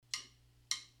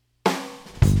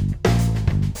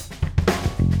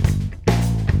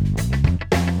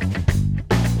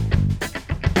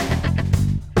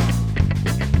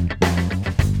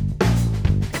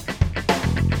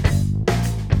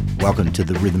welcome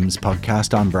to the Rhythms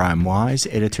Podcast. I'm Brian Wise,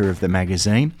 editor of the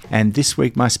magazine, and this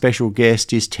week my special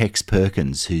guest is Tex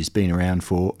Perkins, who's been around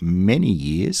for many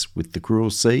years with The Cruel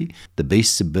Sea, The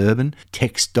Beasts of Bourbon,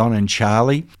 Tex, Don and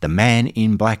Charlie, The Man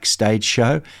in Black stage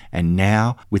show, and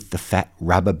now with the Fat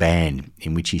Rubber Band,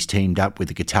 in which he's teamed up with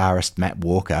the guitarist Matt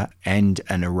Walker and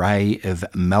an array of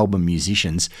Melbourne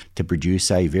musicians to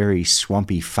produce a very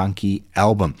swampy, funky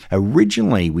album.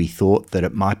 Originally, we thought that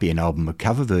it might be an album of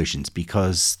cover versions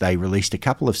because they released a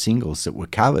couple of singles that were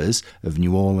covers of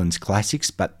New Orleans classics,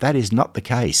 but that is not the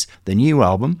case. The new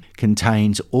album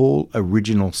contains all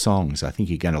original songs. I think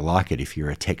you're going to like it if you're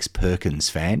a Tex Perkins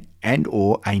fan and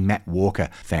or a Matt Walker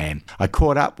fan. I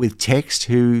caught up with Tex,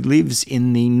 who lives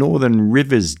in the Northern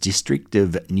Rivers district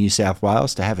of New South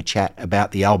Wales, to have a chat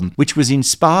about the album, which was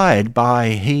inspired by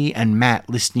he and Matt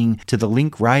listening to the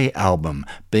Link Wray album,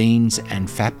 Beans and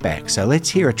Fatback. So let's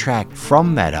hear a track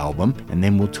from that album and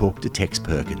then we'll talk to Tex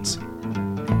Perkins.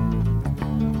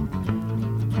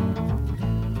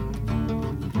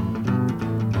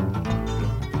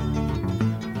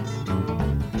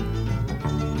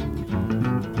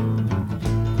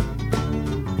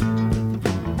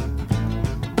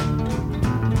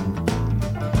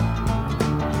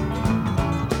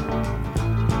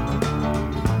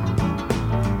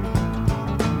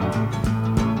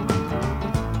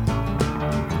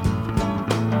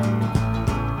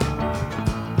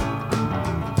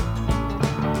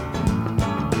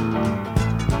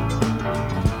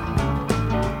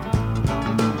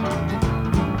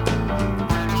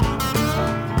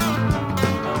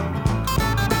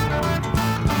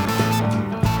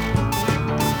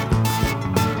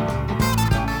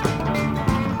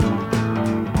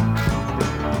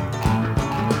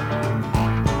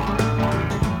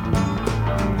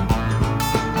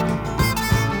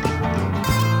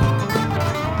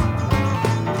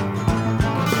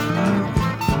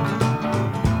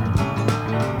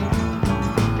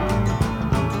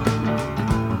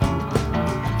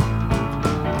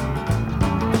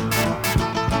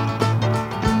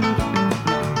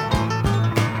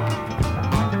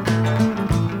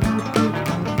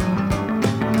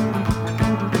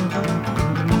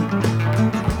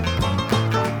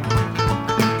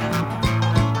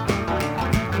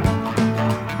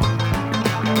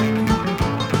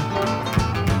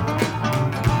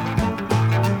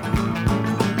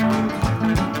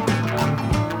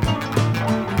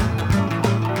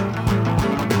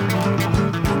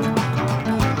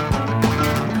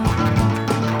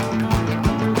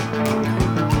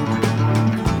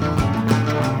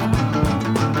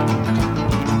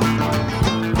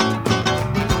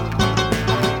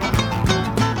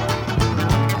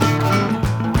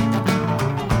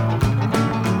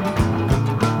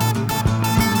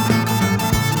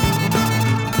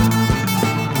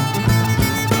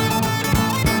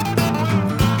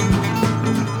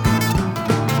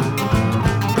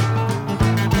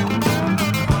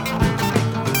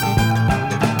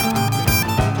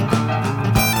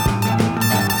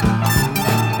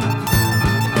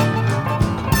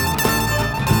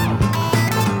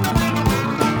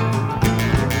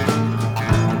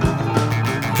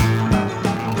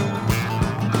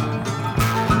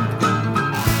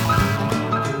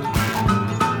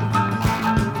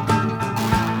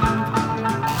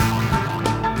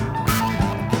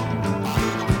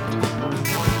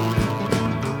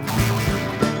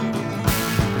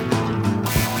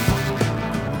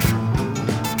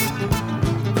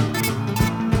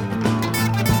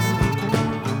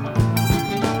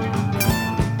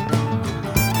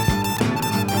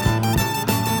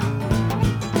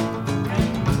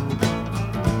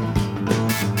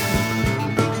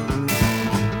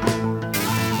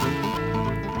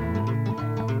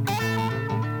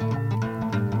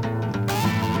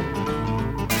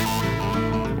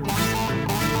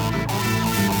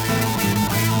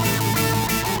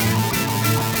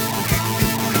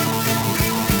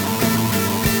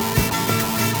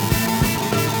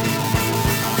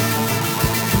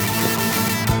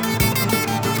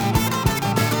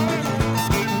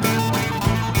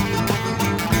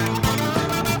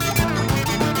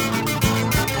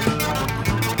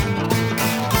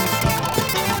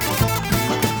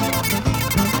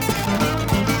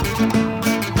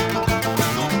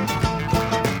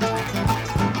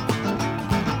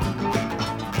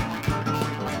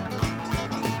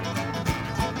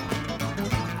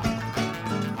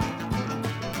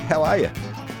 How are you?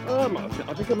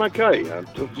 I think I'm okay.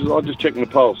 I'm just checking the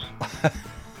pulse.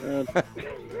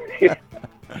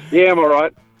 Yeah, I'm all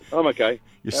right. I'm okay.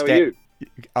 How are you?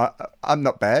 I'm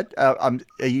not bad. Are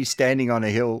you standing on a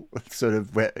hill, sort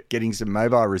of getting some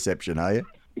mobile reception? Are you?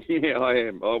 Yeah, I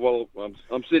am. Oh, well,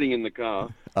 I'm sitting in the car.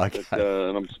 Okay.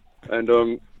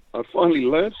 I finally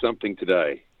learned something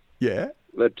today. Yeah.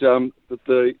 That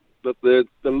the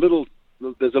little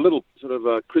there's a little sort of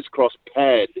a crisscross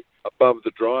pad above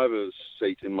the driver's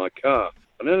seat in my car.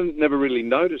 I never really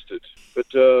noticed it, but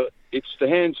it's the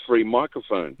hands-free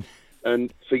microphone.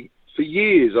 And for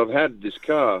years I've had this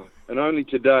car, and only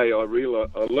today I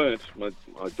learnt, my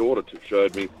daughter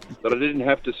showed me, that I didn't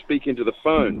have to speak into the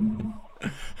phone.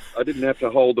 I didn't have to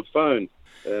hold the phone.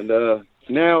 And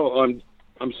now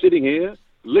I'm sitting here,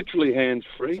 literally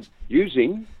hands-free,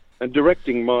 using and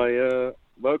directing my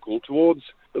vocal towards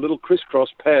the little crisscross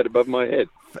pad above my head.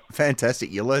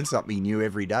 Fantastic. You learn something new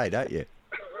every day, don't you?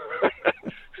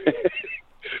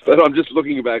 But I'm just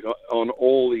looking back on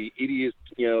all the idiots,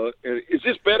 is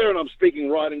this better? And I'm speaking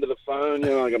right into the phone,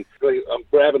 like I'm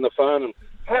grabbing the phone and,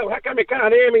 how come you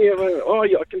can't hear me?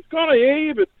 I can kind of hear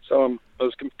you, but so I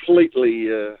was completely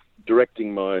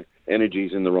directing my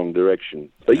energies in the wrong direction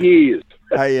for years.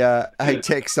 Hey,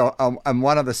 Tex, on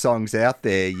one of the songs out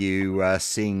there, you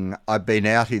sing, I've been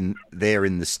out in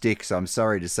the sticks. I'm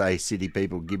sorry to say, city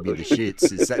people give me the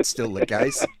shits. Is that still the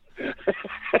case?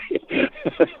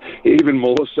 Even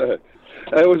more so.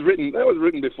 That was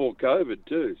written before COVID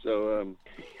too. So,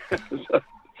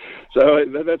 so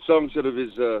that song sort of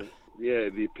is, the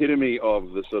epitome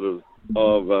of the sort of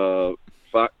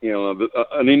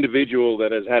an individual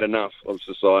that has had enough of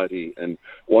society and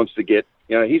wants to get.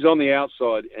 He's on the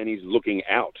outside and he's looking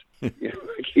out. I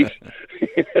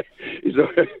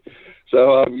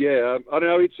don't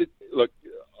know. Look,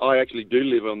 I actually do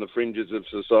live on the fringes of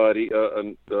society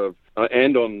and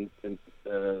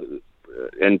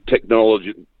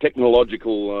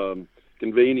technological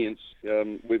convenience.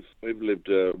 We've lived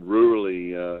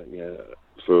rurally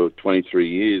for 23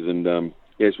 years, and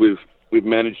yes, we've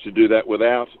managed to do that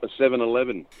without a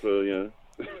 7-Eleven for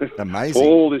amazing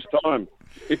all this time.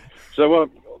 So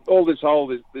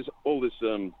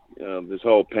this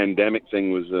whole pandemic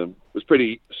thing was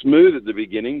pretty smooth at the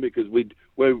beginning because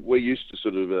we're used to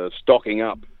sort of stocking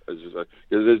up because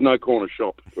there's no corner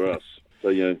shop for us. So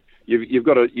you've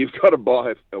got to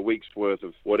buy a week's worth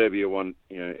of whatever you want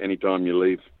anytime you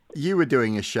leave. You were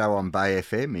doing a show on Bay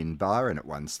FM in Byron at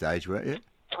one stage, weren't you?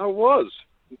 I was.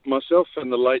 Myself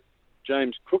and the late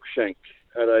James Cruikshank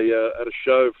had a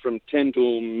show from 10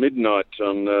 till midnight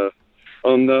on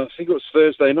I think it was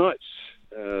Thursday nights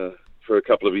for a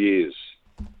couple of years,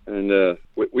 and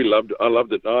we loved it. I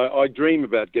loved it. I dream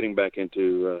about getting back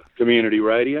into community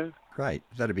radio. Great,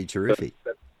 that'd be terrific.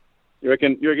 You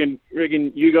reckon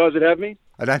you guys would have me?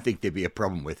 I don't think there'd be a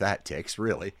problem with that, Tex.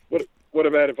 Really. What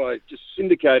about if I just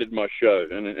syndicated my show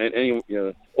and any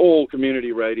all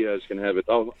community radios can have it?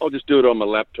 I'll just do it on my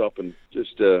laptop and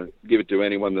just give it to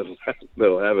anyone that'll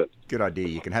have it. Good idea.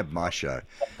 You can have my show.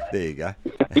 There you go.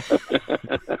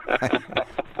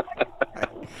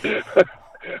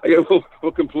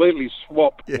 We'll completely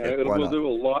swap. Yeah, We'll do a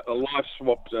life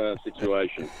swap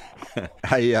situation.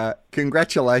 Hey,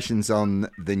 congratulations on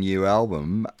the new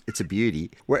album. It's a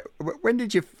beauty. When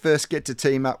did you first get to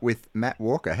team up with Matt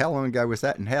Walker? How long ago was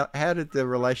that, and how did the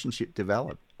relationship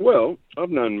develop? Well,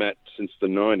 I've known Matt since the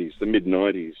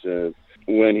mid-90s.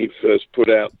 When he first put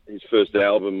out his first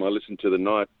album, I listened to The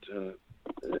Night.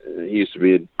 He used to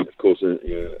be, of course,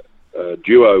 a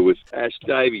duo with Ash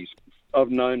Davies. I've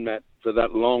known Matt for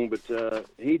that long, but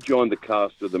he joined the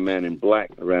cast of The Man in Black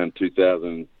around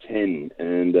 2010,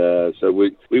 and so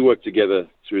we worked together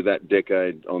through that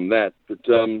decade on that. But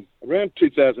around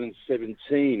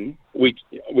 2017, we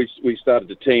started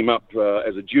to team up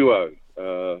as a duo.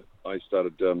 I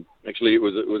started actually it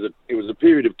was a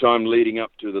period of time leading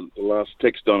up to the last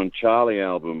Tex, Don and Charlie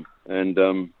album, and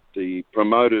the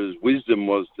promoter's wisdom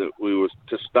was that we were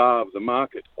to starve the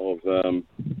market of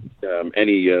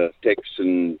any Tex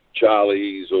and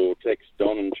Charlies or Tex,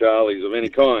 Don and Charlies of any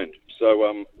kind.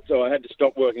 So I had to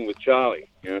stop working with Charlie,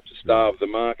 to starve the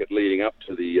market leading up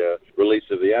to the release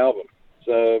of the album.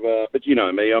 So, but you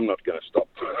know me, I'm not going to stop.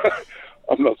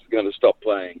 I'm not going to stop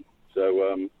playing.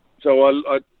 So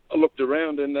I looked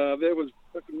around and there was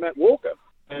Matt Walker,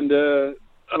 and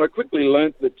I quickly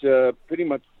learnt that pretty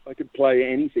much I could play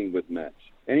anything with Matt.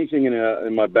 Anything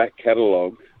in my back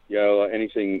catalogue,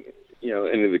 anything,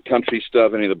 any of the country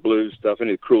stuff, any of the blues stuff,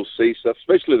 any of the Cruel Sea stuff,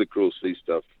 especially the Cruel Sea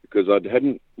stuff, because I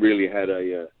hadn't really had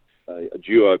a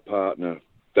duo partner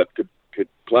that could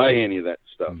play any of that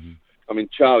stuff. Mm-hmm. I mean,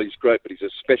 Charlie's great, but he's a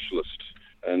specialist,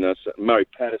 and Murray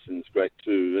Patterson's great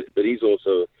too, but he's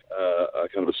also a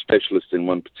kind of a specialist in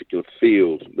one particular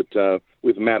field. But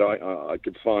with Matt, I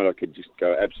could find I could just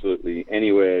go absolutely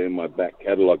anywhere in my back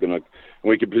catalogue, and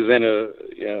we could present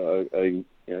a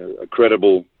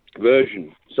credible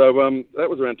version. So that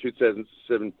was around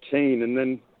 2017, and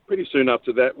then pretty soon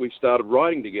after that, we started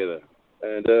writing together.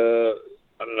 And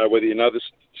I don't know whether you know the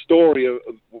story of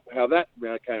how that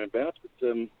came about,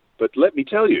 but let me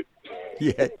tell you.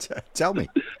 Yeah, tell me.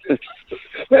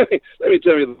 let me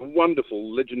tell you the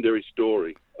wonderful, legendary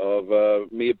story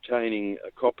of me obtaining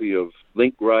a copy of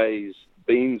Link Wray's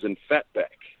Beans and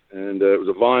Fatback, and it was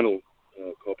a vinyl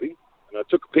copy. And I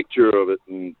took a picture of it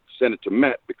and sent it to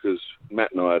Matt, because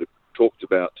Matt and I had talked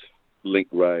about Link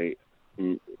Wray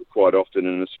quite often,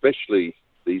 and especially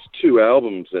these two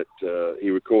albums that he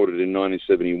recorded in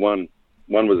 1971.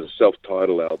 One was a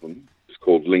self-titled album. It's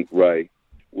called Link Wray,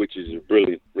 which is a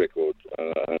brilliant record,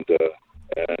 and the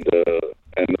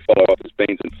follow-up is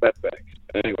Beans and Fatback.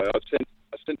 Anyway, I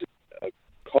sent a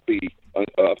copy,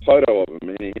 a photo of him,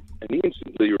 and he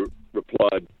instantly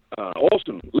replied,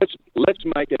 "Awesome! Let's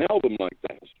make an album like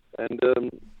that." And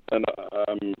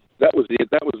that was the.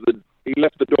 He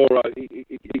left the door.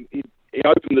 He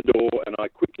opened the door, and I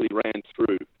quickly ran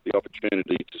through the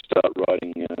opportunity to start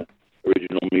writing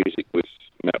original music with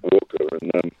Matt Walker,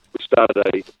 and we started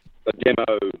a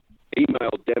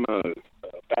email demo,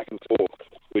 back and forth,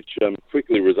 which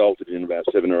quickly resulted in about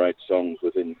 7 or 8 songs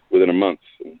within a month,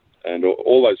 and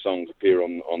all those songs appear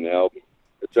on the album.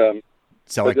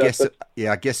 So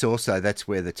I guess also that's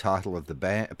where the title of the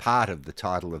band, part of the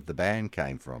title of the band,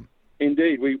 came from.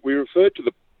 Indeed, we referred to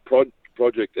the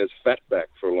project as Fatback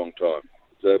for a long time,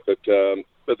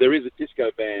 but there is a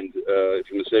disco band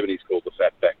from the 70s called the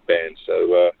Fatback Band,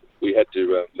 so we had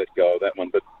to let go of that one,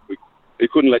 but we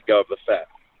couldn't let go of the fat,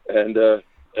 and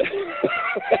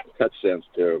that sounds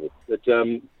terrible. But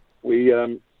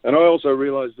and I also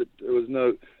realised that there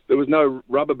was no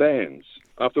rubber bands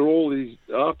after all these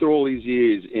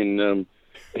years in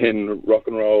rock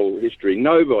and roll history.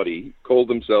 Nobody called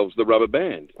themselves the Rubber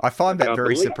Band. I find that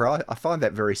very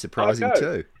surprising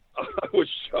too. I was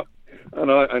shocked,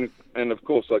 and of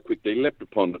course I quickly leapt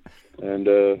upon it. And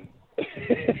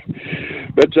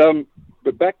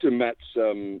but back to Matt's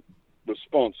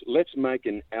response. Let's make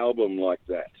an album like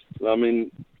that. I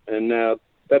mean, and now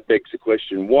that begs the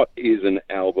question: what is an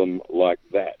album like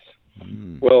that?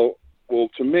 Well,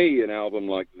 to me, an album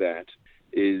like that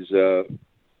is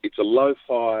it's a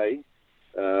lo-fi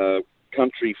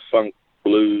country funk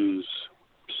blues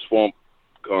swamp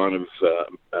kind of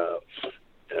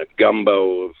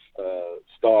gumbo of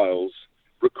styles,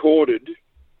 recorded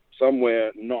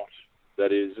somewhere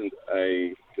that isn't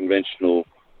a conventional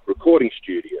recording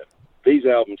studio. These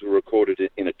albums were recorded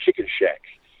in a chicken shack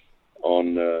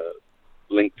on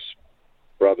Link's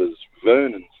brothers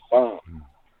Vernon's farm.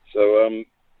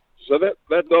 So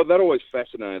that always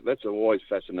fascinated. That's always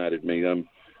fascinated me.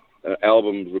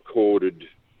 Albums recorded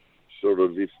sort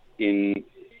of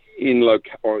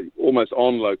or almost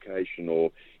on location,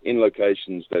 or in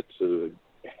locations that sort of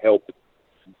help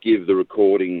give the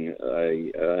recording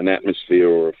an atmosphere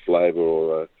or a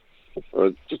flavour,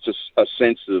 or just a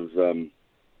sense of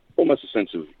almost a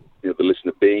sense of the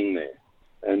listener being there.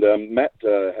 And Matt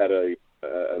had a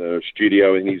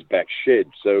studio in his back shed,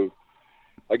 so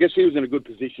I guess he was in a good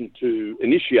position to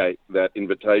initiate that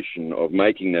invitation of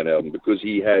making that album, because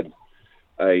he had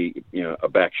a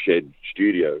back shed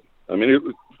studio. I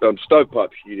mean,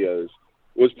 Stovepipe Studios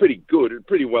was pretty good,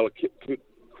 pretty well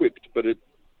equipped, but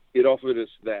it offered us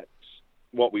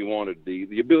what we wanted,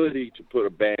 the ability to put a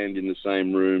band in the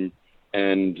same room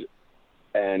and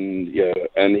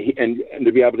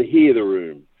to be able to hear the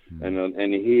room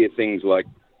and hear things like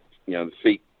the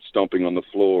feet stomping on the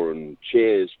floor and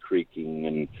chairs creaking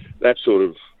and that sort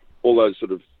of, all those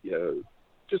sort of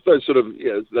just those sort of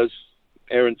those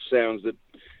errant sounds that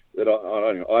I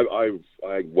don't know,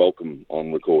 I welcome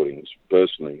on recordings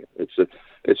personally. They're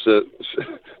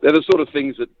the sort of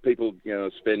things that people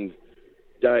spend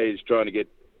days trying to get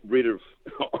rid of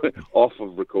off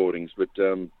of recordings, but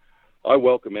I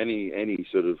welcome any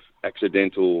sort of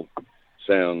accidental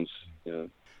sounds,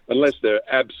 unless they're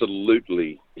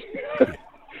absolutely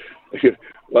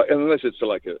unless it's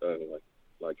like a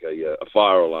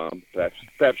fire alarm.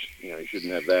 Perhaps you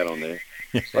shouldn't have that on there.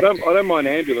 I don't mind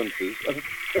ambulances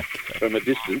from a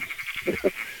distance.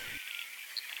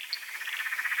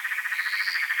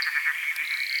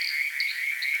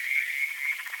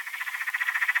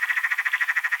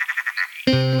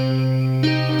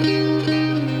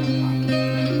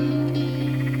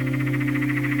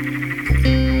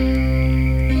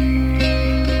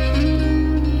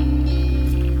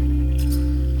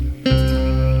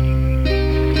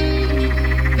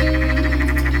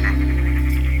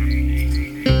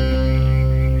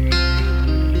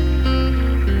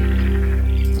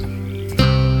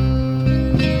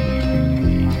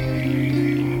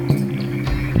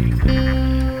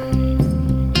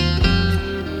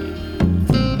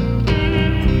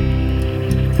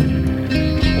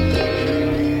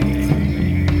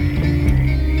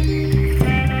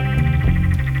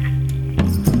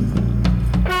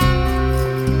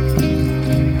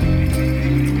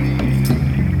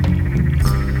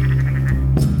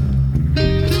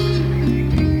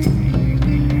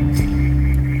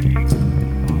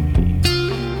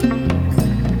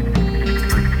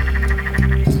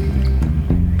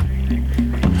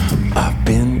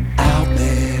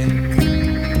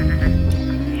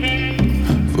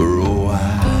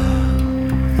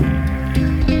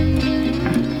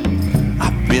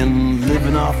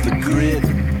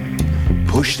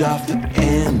 pushed off the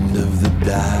end of the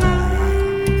dial.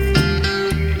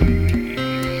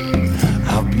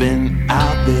 I've been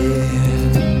out there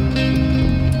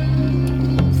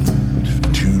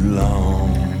for too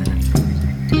long.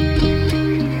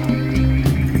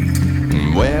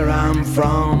 And where I'm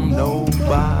from,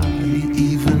 nobody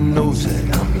even knows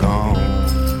that I'm gone.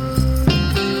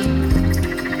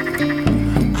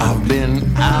 I've been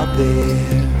out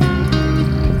there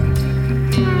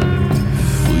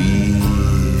for years.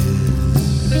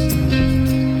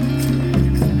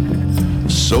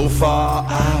 So far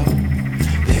out,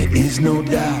 there is no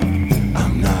doubt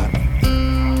I'm not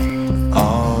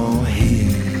all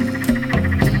here.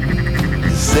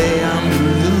 They say I'm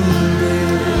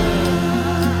deluded,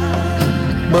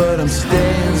 but I'm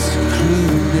staying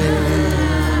secluded.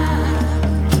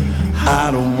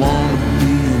 I don't want to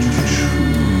be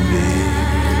intruded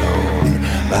on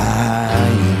by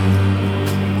you.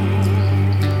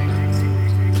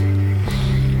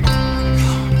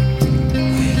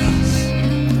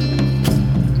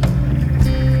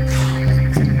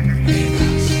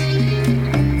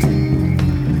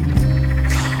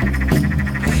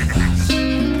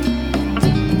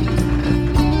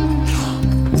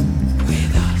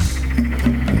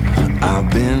 I've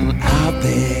been out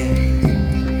there,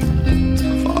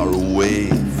 far away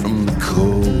from the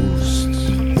coast.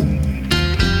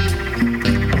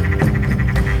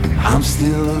 I'm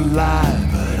still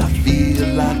alive, but I feel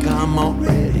like I'm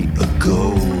already a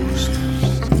ghost.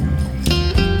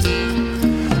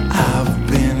 I've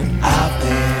been out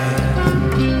there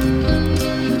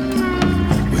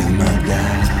with my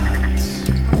doubts.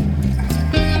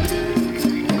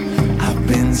 I've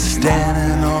been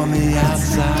standing on the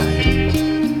outside,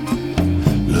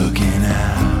 looking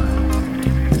out.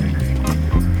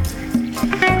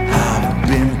 I've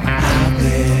been out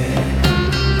there,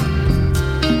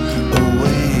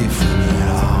 away from it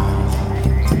all.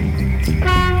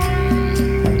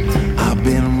 I've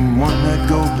been wanting to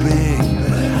go big,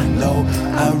 but I know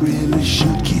I really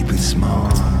should keep it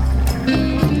small.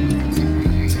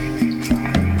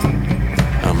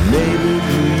 I'm maybe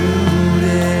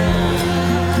deluded,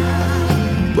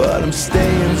 but I'm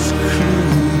staying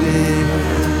secluded.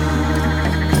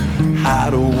 I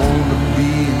don't want to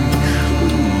be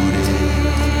included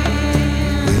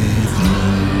with you.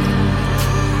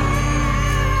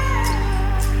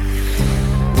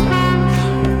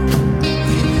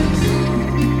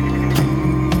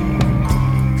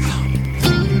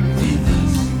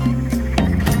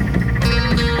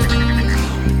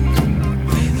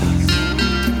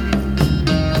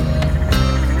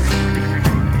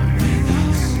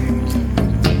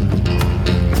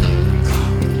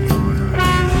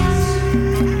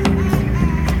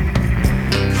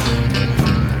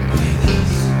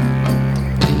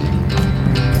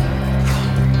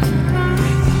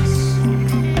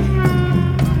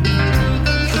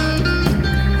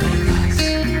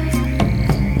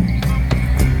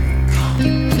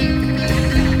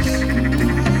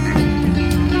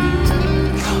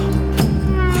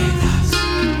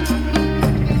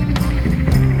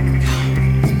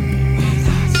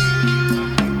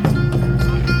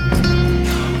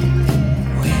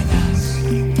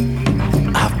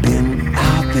 I've been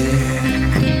out there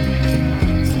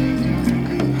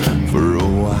for a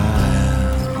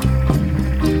while.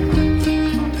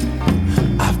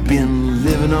 I've been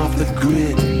living off the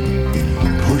grid,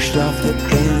 pushed off the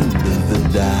end of the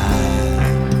dial.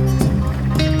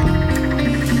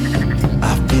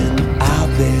 I've been out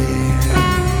there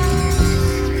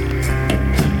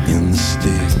in the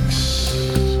sticks.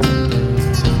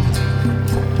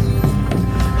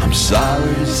 I'm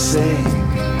sorry to say,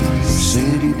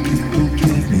 city people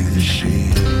give me the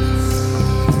shit.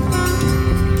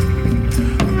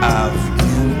 I've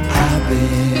been out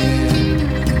there.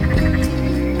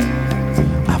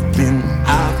 I've been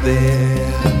out there.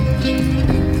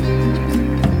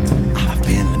 I've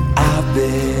been out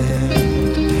there.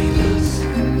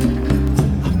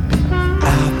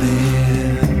 Out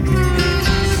there.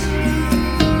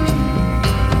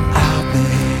 Out there. Out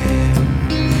there.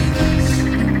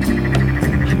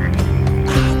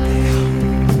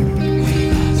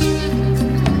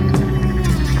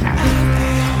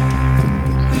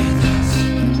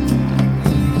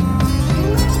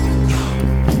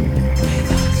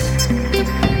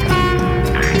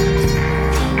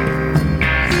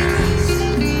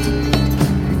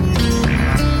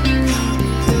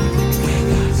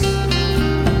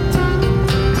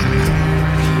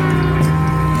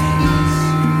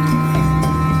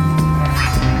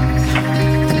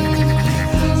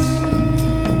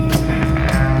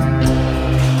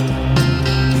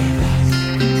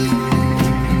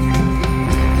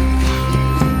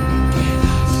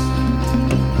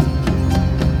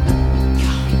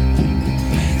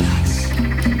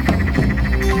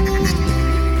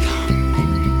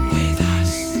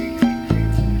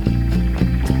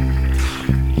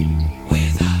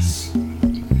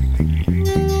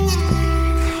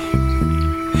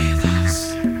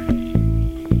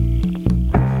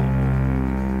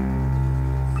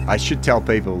 I should tell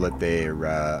people that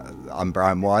I'm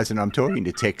Brian Wise and I'm talking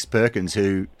to Tex Perkins,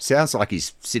 who sounds like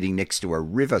he's sitting next to a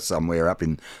river somewhere up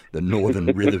in the Northern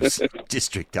Rivers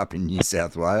district up in New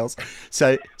South Wales.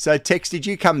 So Tex, did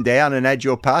you come down and add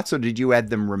your parts, or did you add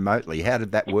them remotely? How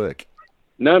did that work?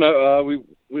 No.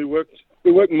 We worked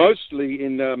mostly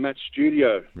in Matt's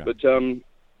studio, right. But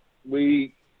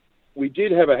we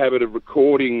did have a habit of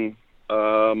recording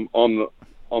on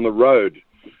the road.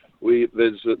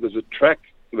 There's a track.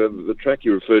 The track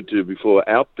you referred to before,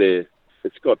 Out There,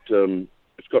 it's got a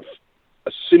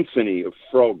symphony of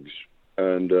frogs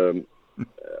and as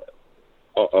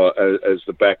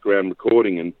the background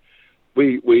recording, and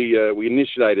we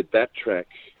initiated that track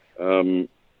on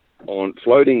a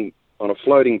floating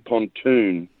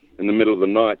pontoon in the middle of the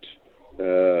night.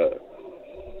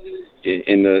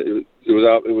 It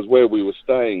was where we were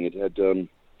staying. It had the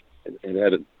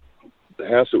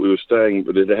house that we were staying,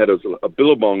 but it had a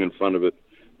billabong in front of it.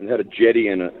 And had a jetty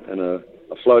and a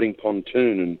floating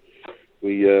pontoon, and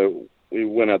we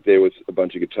went out there with a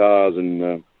bunch of guitars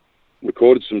and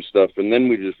recorded some stuff, and then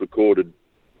we just recorded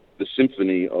the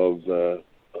symphony of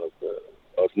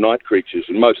night creatures,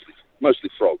 and mostly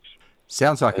frogs.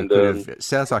 Sounds like it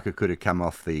could have come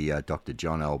off the Dr.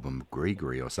 John album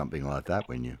Grigori or something like that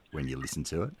when you listen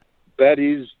to it. That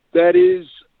is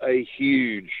a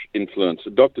huge influence.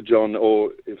 Dr. John,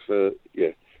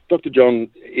 Dr. John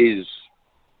is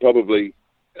probably,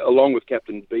 along with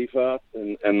Captain Beefheart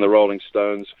and the Rolling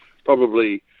Stones,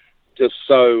 probably just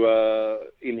so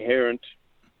inherent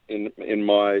in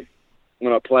my,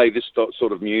 when I play this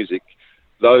sort of music,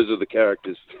 those are the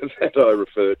characters that I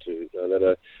refer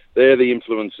to. They're the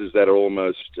influences that are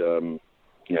almost, in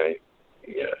my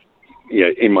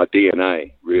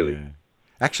DNA, really. Yeah.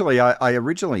 Actually, I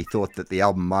originally thought that the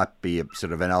album might be a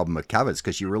sort of an album of covers,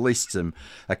 because you released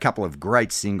a couple of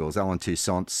great singles, Alan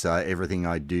Toussaint's Everything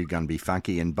I Do Gonna Be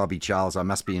Funky, and Bobby Charles' I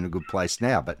Must Be in a Good Place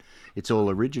Now, but it's all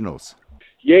originals.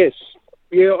 Yes.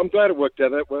 Yeah, I'm glad it worked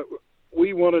out.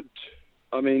 We wanted,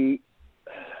 in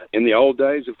the old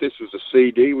days, if this was a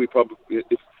CD, we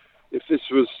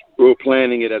were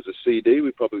planning it as a CD,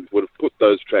 we probably would have put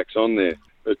those tracks on there.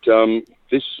 But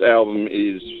this album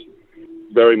is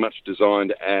very much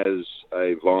designed as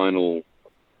a vinyl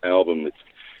album.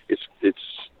 It's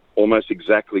almost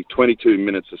exactly 22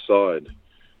 minutes a side,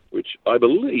 which I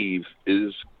believe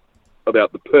is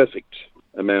about the perfect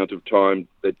amount of time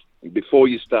that before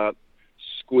you start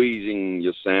squeezing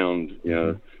your sound,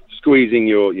 squeezing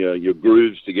your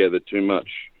grooves together too much,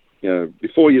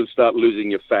 before you start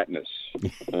losing your fatness,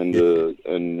 and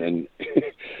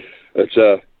it's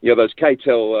those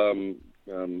K-Tel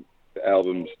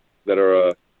albums that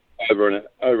are over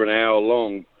an hour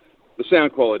long. The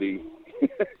sound quality,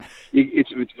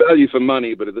 it's value for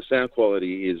money, but the sound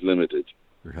quality is limited.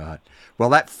 Right. Well,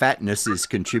 that fatness is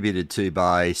contributed to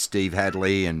by Steve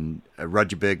Hadley and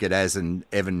Roger Burgess and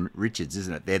Evan Richards,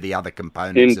 isn't it? They're the other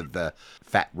components of the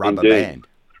Fat Rubber Band.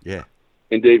 Yeah.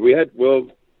 Indeed,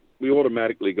 we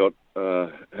automatically got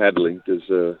Hadley because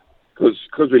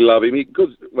we love him.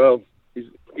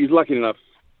 He's lucky enough.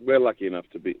 We're lucky enough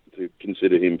to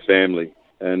consider him family,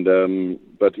 and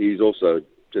but he was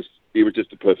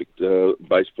just a perfect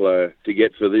bass player to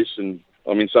get for this, and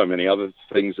so many other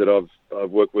things that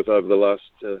I've worked with over the last.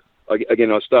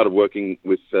 I started working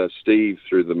with Steve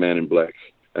through the Man in Black,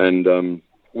 and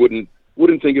wouldn't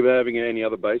think of having any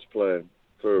other bass player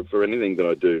for anything that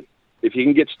I do. If you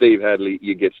can get Steve Hadley,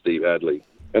 you get Steve Hadley,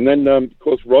 and then of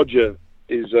course Roger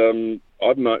is.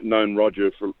 I've known Roger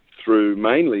through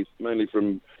mainly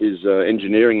from his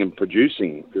engineering and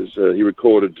producing, because he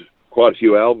recorded quite a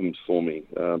few albums for me,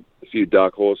 a few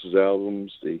Dark Horses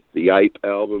albums, the Ape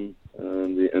album,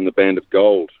 and the Band of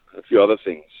Gold, a few other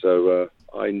things. So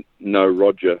I know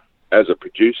Roger as a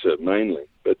producer mainly,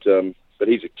 but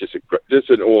he's just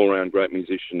an all-around great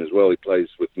musician as well. He plays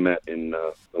with Matt in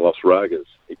the Los Ragas.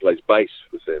 He plays bass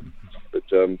with them, but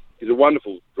he's a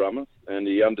wonderful drummer, and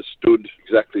he understood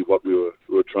exactly what we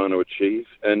were trying to achieve.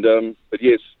 And but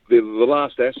yes, the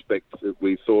last aspect that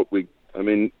we thought we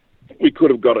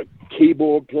could have got a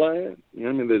keyboard player.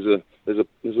 There's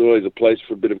always a place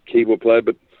for a bit of keyboard player,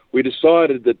 but we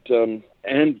decided that,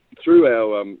 and through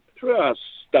our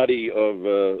study of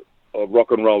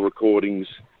rock and roll recordings,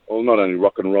 well, not only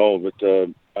rock and roll, but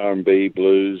R&B,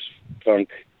 blues, funk.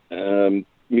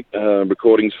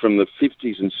 Recordings from the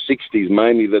 50s and 60s,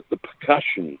 mainly, that the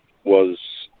percussion was,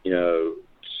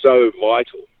 so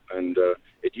vital, and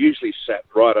it usually sat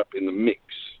right up in the mix.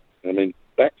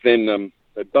 Back then,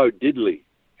 Bo Diddley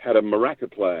had a maraca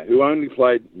player who only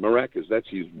played maracas. That's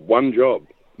his one job.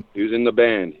 He was in the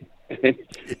band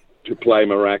to play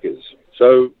maracas.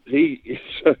 So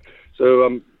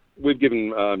we've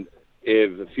given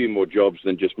Ev a few more jobs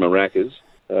than just maracas.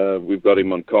 We've got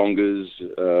him on congas,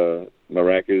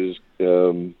 maracas,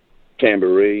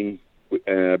 tambourine,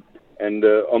 and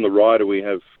on the rider we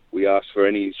ask for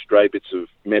any stray bits of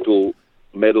metal,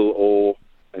 or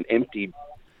an empty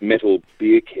metal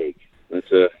beer keg.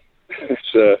 That's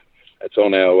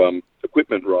on our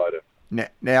equipment rider.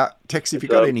 Now, Tex, have you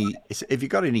got any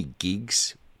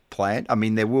gigs planned? I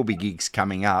mean, there will be gigs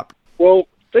coming up. Well,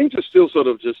 things are still sort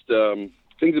of just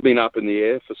things have been up in the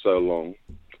air for so long,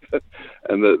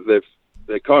 and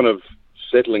they're kind of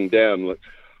settling down.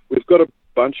 We've got a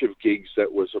bunch of gigs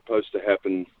that were supposed to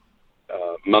happen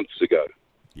months ago,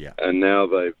 and now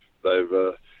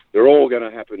they're all going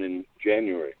to happen in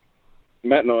January.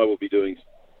 Matt and I will be doing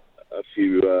a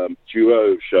few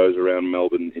duo shows around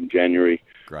Melbourne in January.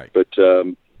 Great. But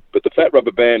the Fat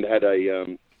Rubber Band had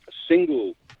a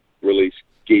single release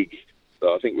gig.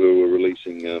 I think we were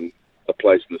releasing A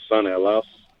Place in the Sun, our last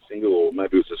single, or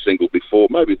maybe it was a single before.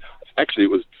 Maybe actually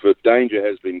it was for Danger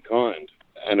Has Been Kind,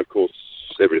 and of course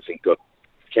everything got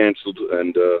cancelled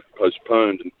and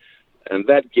postponed. And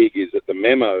that gig is at the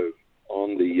Memo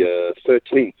on the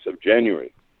 13th of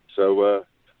January. So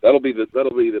that'll be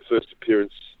the first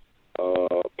appearance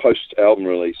post album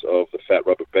release of the Fat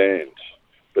Rubber Band.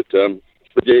 But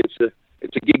yeah,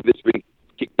 it's a gig that's been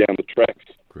kicked down the track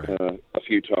a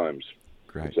few times.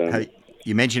 Great. Hey,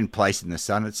 you mentioned Place in the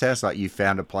Sun. It sounds like you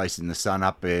found a place in the sun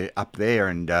up there,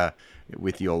 and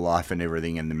with your life and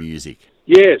everything and the music.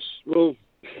 Yes. Well,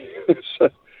 so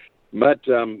Matt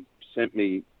sent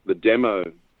me the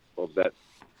demo of that,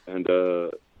 and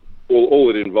all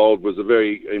it involved was a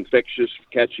very infectious,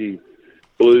 catchy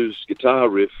blues guitar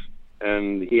riff,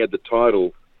 and he had the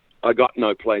title, I Got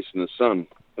No Place in the Sun.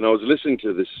 And I was listening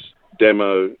to this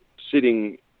demo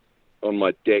sitting on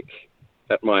my deck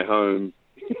at my home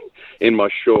in my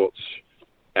shorts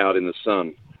out in the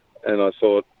sun. And I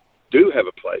thought, do have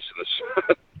a place in the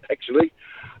sun, actually.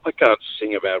 I can't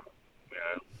sing about,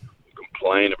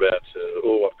 complain about,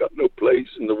 I've got no place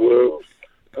in the world.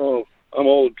 Oh, I'm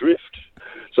all adrift.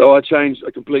 So I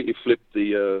completely flipped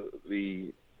the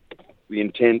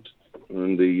intent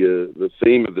and the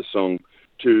theme of the song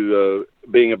to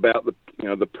being about the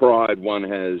pride one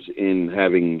has in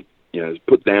having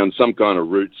put down some kind of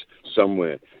roots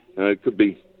somewhere. It could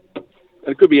be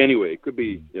anywhere. It could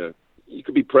be you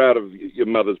could be proud of your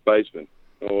mother's basement,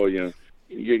 or it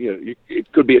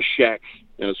could be a shack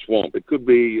in a swamp. It could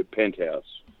be a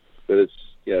penthouse, but it's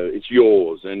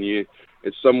yours, and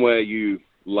it's somewhere you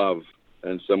love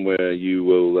and somewhere you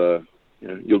will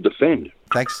you'll defend.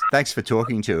 Thanks for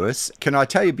talking to us. Can I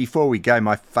tell you before we go,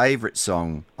 my favourite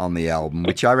song on the album,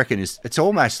 which I reckon it's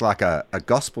almost like a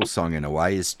gospel song in a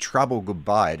way, is Trouble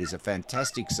Goodbye. It is a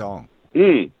fantastic song.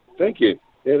 Thank you.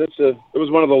 Yeah, it was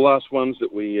one of the last ones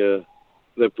that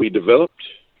we developed.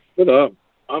 But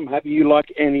I'm happy you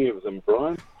like any of them,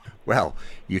 Brian. Well,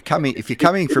 if you're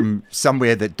coming from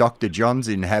somewhere that Dr. John's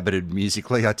inhabited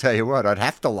musically, I tell you what, I'd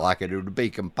have to like it. It would be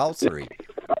compulsory.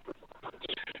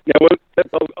 Yeah, well, that's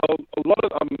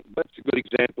a good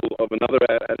example of another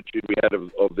attitude we had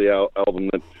of the album,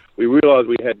 that we realised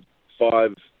we had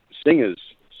 5 singers.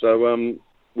 So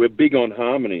we're big on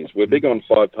harmonies. We're big on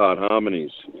 5-part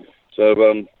harmonies.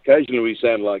 So occasionally we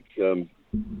sound like the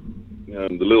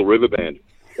Little River Band.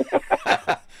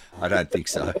 I don't think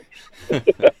so.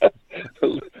 The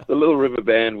Little River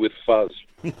Band with fuzz.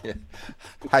 Yeah.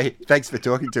 Hey, thanks for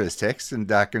talking to us, Tex, and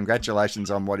congratulations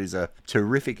on what is a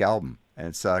terrific album. And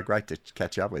it's great to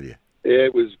catch up with you. Yeah,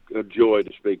 it was a joy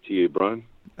to speak to you, Brian.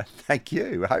 Thank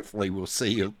you. Hopefully we'll see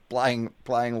you playing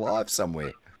live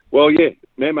somewhere. Well, yeah,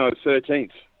 Memo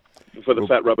 13th for the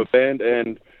Fat Rubber Band,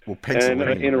 and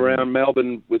in around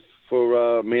Melbourne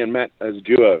for me and Matt as a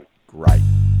duo. Great.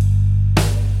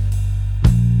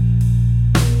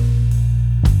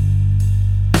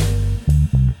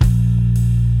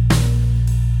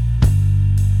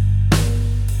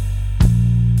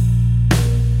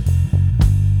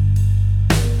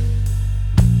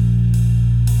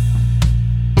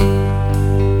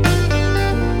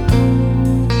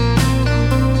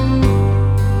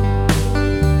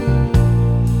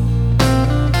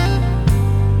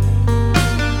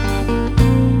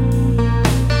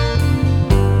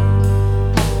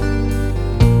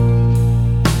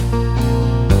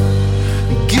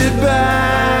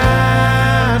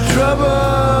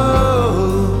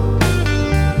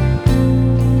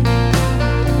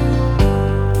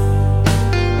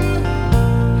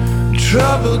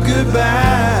 Trouble,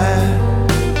 goodbye.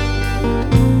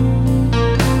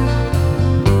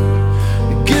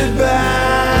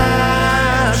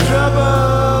 Goodbye, trouble.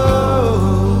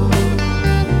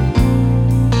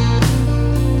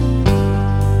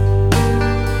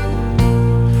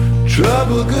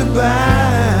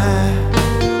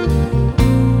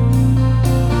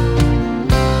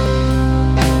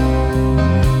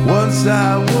 promise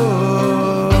I would.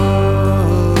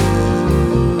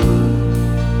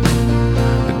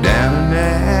 Down and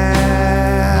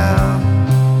out,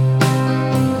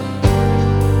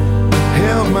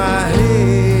 held my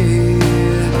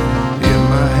head in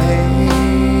my hands.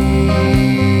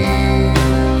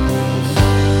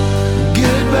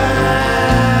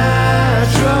 Goodbye,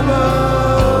 trouble.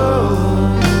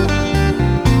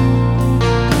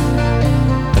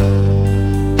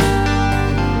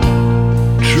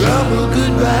 Trouble,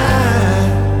 goodbye.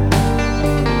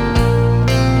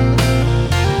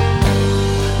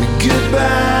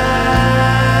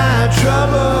 Goodbye,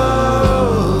 trouble.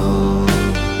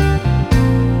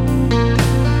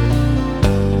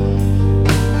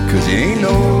 'Cause you ain't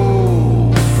no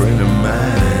friend of mine.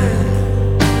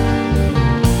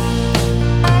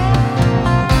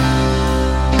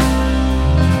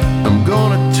 I'm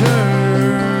gonna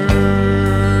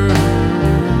turn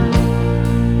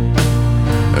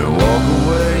and walk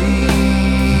away,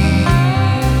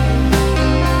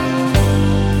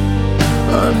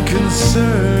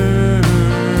 unconcerned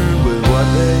with what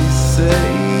they say.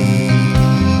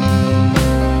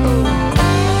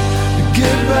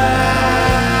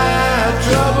 Goodbye,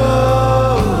 trouble.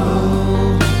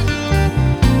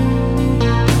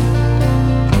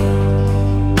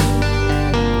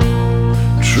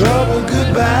 Trouble,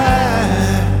 goodbye.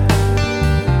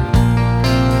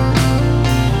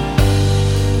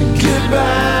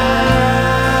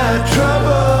 Goodbye, trouble.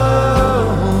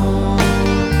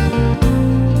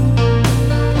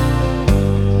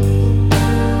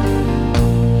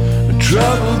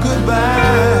 Trouble, goodbye.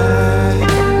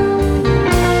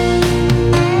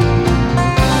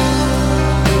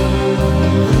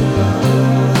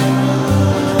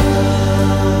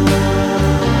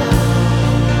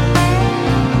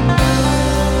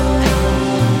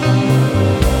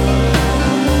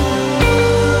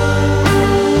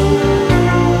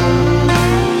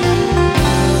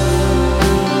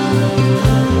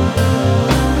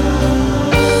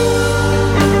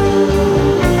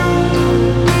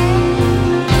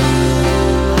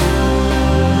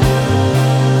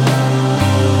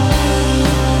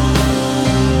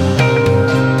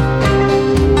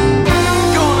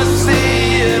 Gonna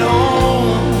stay at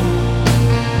home,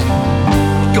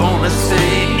 gonna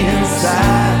stay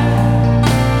inside,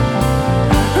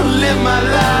 live my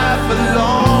life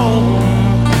alone.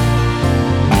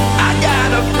 I got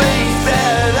a face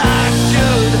that I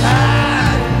should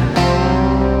hide.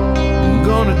 I'm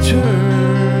gonna turn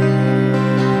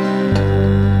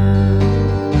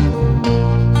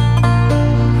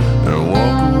and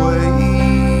walk away,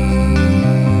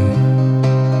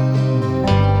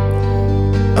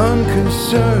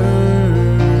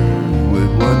 unconcerned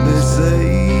with what they say.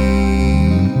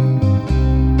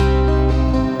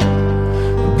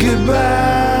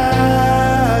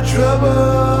 Goodbye, trouble.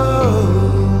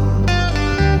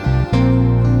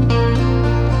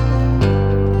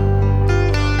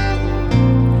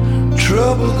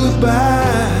 Trouble,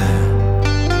 goodbye.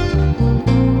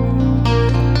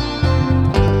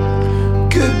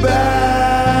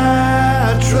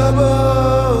 Goodbye, trouble.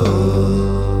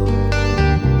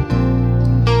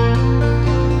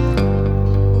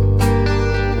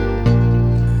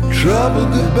 Trouble,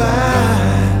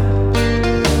 goodbye.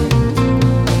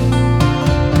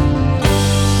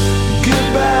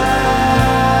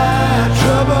 Goodbye,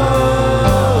 trouble.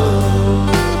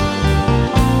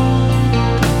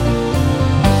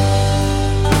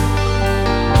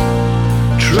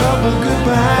 Trouble,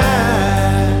 goodbye.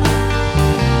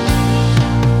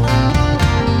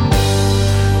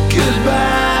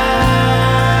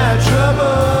 Goodbye,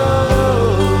 trouble.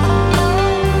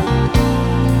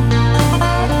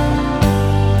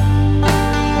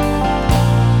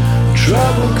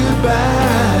 Trouble, goodbye.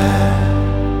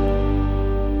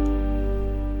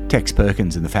 Tex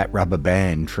Perkins and the Fat Rubber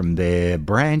Band from their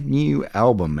brand new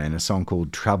album, and a song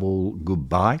called Trouble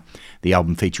Goodbye, the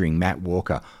album featuring Matt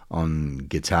Walker on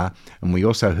guitar. And we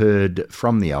also heard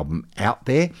from the album Out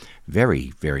There,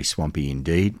 very, very swampy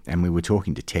indeed. And we were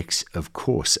talking to Tex, of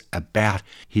course, about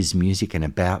his music and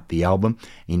about the album.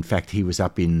 In fact, he was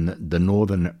up in the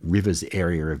Northern Rivers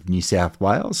area of New South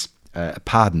Wales.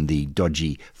 Pardon the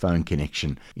dodgy phone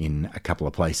connection in a couple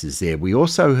of places there. We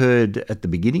also heard at the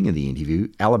beginning of the interview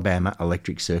Alabama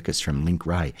Electric Circus from Link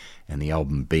Ray and the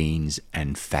album Beans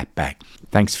and Fatback.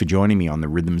 Thanks for joining me on the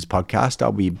Rhythms podcast.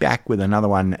 I'll be back with another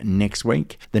one next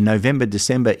week. The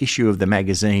November-December issue of the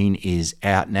magazine is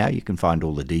out now. You can find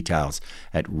all the details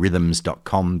at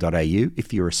rhythms.com.au.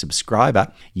 If you're a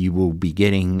subscriber, you will be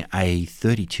getting a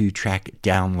 32-track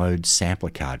download sampler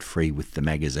card free with the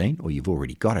magazine, or you've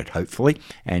already got it, hopefully.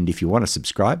 And if you want to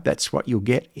subscribe, that's what you'll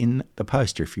get in the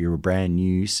poster if you're a brand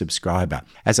new subscriber.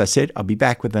 As I said, I'll be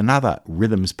back with another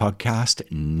Rhythms podcast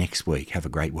next week. Have a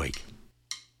great week.